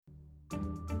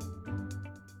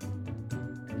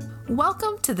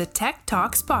Welcome to the Tech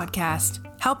Talks podcast,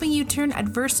 helping you turn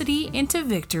adversity into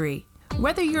victory.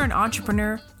 Whether you're an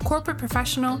entrepreneur, corporate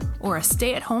professional, or a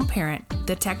stay-at-home parent,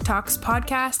 the Tech Talks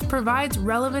podcast provides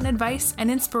relevant advice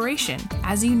and inspiration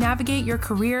as you navigate your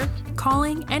career,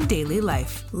 calling, and daily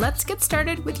life. Let's get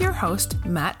started with your host,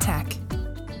 Matt Tech.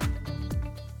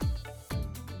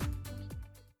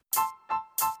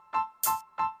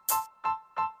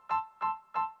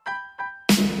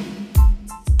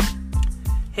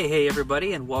 Hey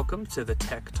everybody, and welcome to the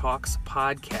Tech Talks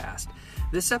podcast.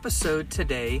 This episode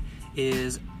today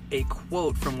is a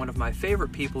quote from one of my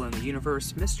favorite people in the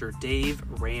universe, Mr. Dave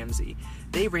Ramsey.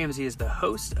 Dave Ramsey is the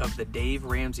host of The Dave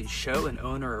Ramsey Show and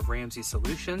owner of Ramsey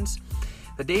Solutions.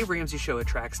 The Dave Ramsey Show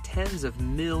attracts tens of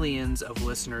millions of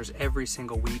listeners every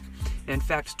single week. In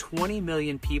fact, 20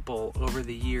 million people over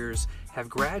the years have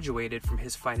graduated from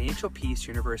his Financial Peace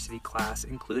University class,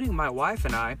 including my wife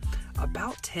and I,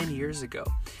 about 10 years ago.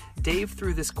 Dave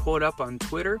threw this quote up on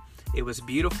Twitter. It was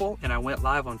beautiful, and I went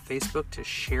live on Facebook to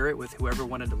share it with whoever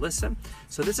wanted to listen.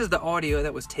 So this is the audio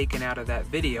that was taken out of that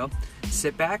video.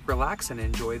 Sit back, relax, and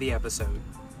enjoy the episode.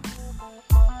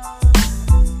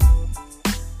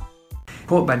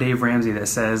 Quote by Dave Ramsey that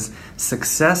says,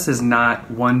 "Success is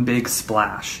not one big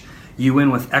splash. You win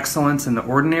with excellence in the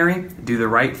ordinary, do the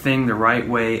right thing the right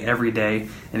way every day."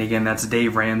 And again, that's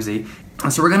Dave Ramsey.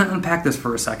 So we're going to unpack this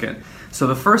for a second. So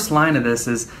the first line of this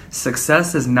is,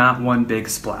 success is not one big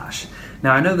splash.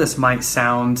 Now I know this might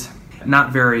sound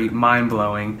not very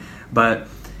mind-blowing, but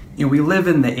we live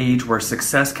in the age where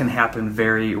success can happen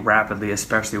very rapidly,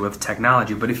 especially with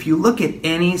technology. But if you look at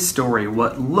any story,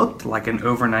 what looked like an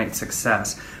overnight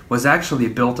success was actually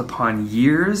built upon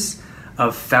years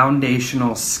of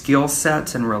foundational skill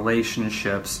sets and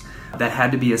relationships that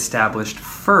had to be established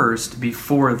first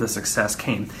before the success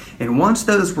came. And once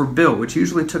those were built, which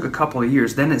usually took a couple of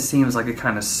years, then it seems like it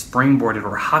kind of springboarded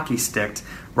or hockey sticked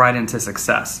right into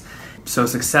success. So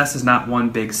success is not one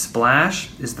big splash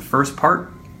is the first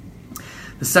part.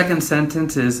 The second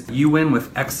sentence is, you win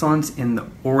with excellence in the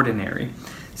ordinary.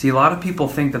 See, a lot of people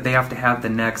think that they have to have the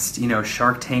next,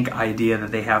 Shark Tank idea,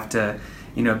 that they have to,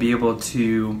 be able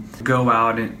to go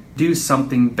out and do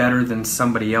something better than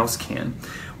somebody else can.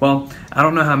 Well, I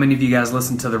don't know how many of you guys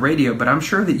listen to the radio, but I'm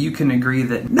sure that you can agree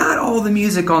that not all the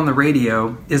music on the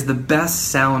radio is the best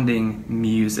sounding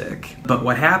music. But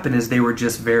what happened is they were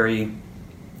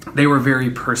very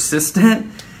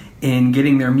persistent in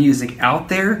getting their music out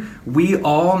there. We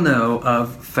all know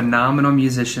of phenomenal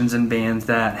musicians and bands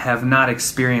that have not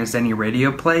experienced any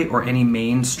radio play or any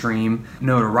mainstream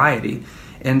notoriety.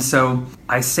 And so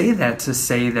I say that to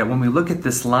say that when we look at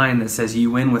this line that says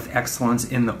you win with excellence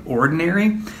in the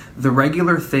ordinary, the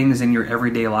regular things in your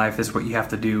everyday life is what you have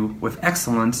to do with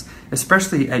excellence,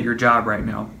 especially at your job right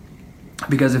now.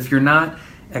 Because if you're not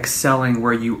excelling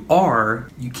where you are,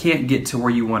 you can't get to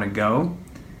where you want to go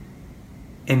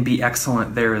and be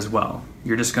excellent there as well.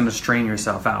 You're just going to strain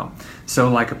yourself out. So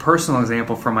like a personal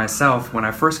example for myself, when I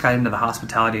first got into the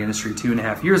hospitality industry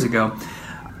 2.5 years ago,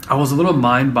 I was a little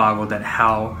mind-boggled at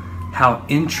how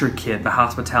intricate the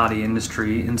hospitality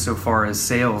industry insofar as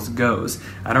sales goes.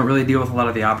 I don't really deal with a lot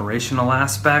of the operational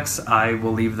aspects. I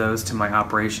will leave those to my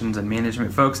operations and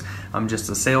management folks. I'm just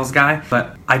a sales guy.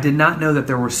 But I did not know that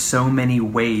there were so many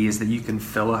ways that you can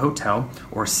fill a hotel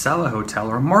or sell a hotel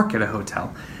or market a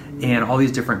hotel and all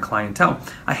these different clientele.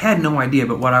 I had no idea,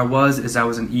 but what I was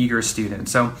an eager student.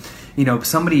 So,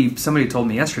 somebody told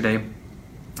me yesterday,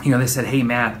 they said, "Hey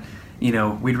Matt,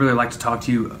 we'd really like to talk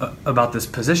to you about this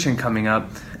position coming up.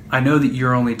 I know that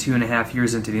you're only 2.5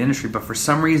 years into the industry, but for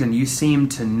some reason you seem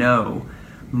to know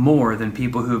more than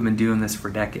people who have been doing this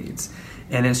for decades."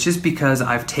 And it's just because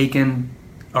I've taken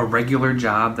a regular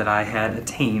job that I had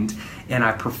attained and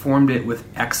I performed it with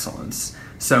excellence.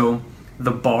 So the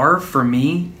bar for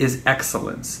me is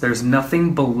excellence. There's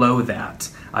nothing below that.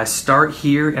 I start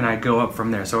here and I go up from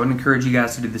there. So I would encourage you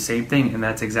guys to do the same thing, and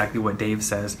that's exactly what Dave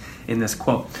says in this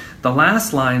quote. The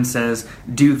last line says,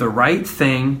 do the right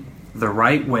thing the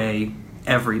right way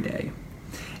every day.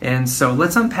 And so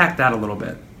let's unpack that a little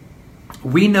bit.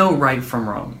 We know right from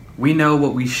wrong. We know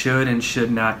what we should and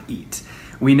should not eat.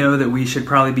 We know that we should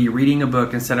probably be reading a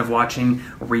book instead of watching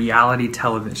reality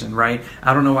television, right?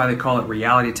 I don't know why they call it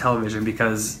reality television,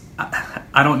 because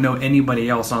I don't know anybody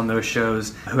else on those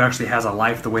shows who actually has a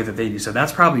life the way that they do. So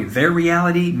that's probably their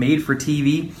reality made for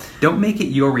TV. Don't make it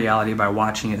your reality by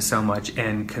watching it so much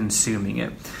and consuming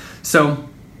it. So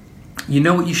you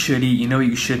know what you should eat, you know what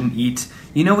you shouldn't eat,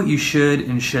 you know what you should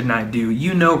and should not do.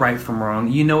 You know right from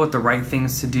wrong. You know what the right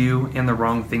things to do and the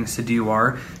wrong things to do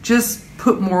are. Just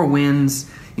put more wins,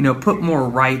 put more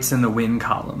rights in the win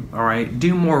column, all right?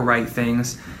 Do more right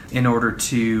things. in order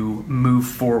to move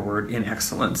forward in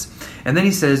excellence. And then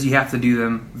he says you have to do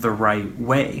them the right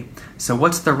way. So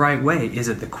what's the right way? Is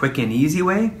it the quick and easy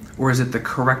way, or is it the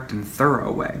correct and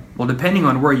thorough way? Well, depending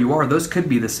on where you are, those could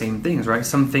be the same things, right?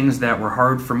 Some things that were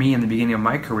hard for me in the beginning of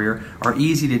my career are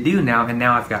easy to do now, and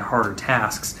now I've got harder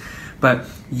tasks. But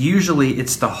usually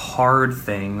it's the hard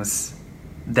things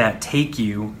that take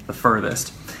you the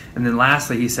furthest. And then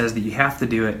lastly, he says that you have to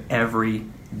do it every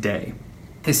day.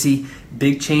 You see,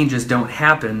 big changes don't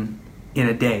happen in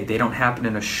a day. They don't happen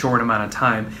in a short amount of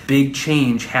time. Big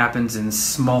change happens in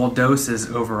small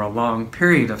doses over a long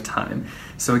period of time.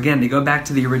 So again, to go back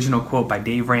to the original quote by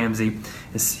Dave Ramsey,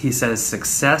 he says,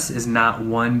 success is not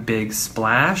one big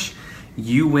splash.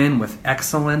 You win with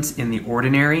excellence in the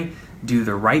ordinary. Do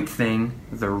the right thing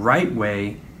the right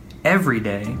way every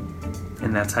day,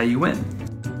 and that's how you win.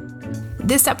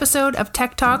 This episode of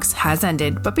Tech Talks has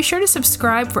ended, but be sure to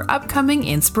subscribe for upcoming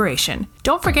inspiration.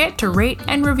 Don't forget to rate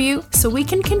and review so we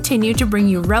can continue to bring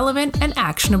you relevant and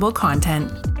actionable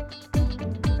content.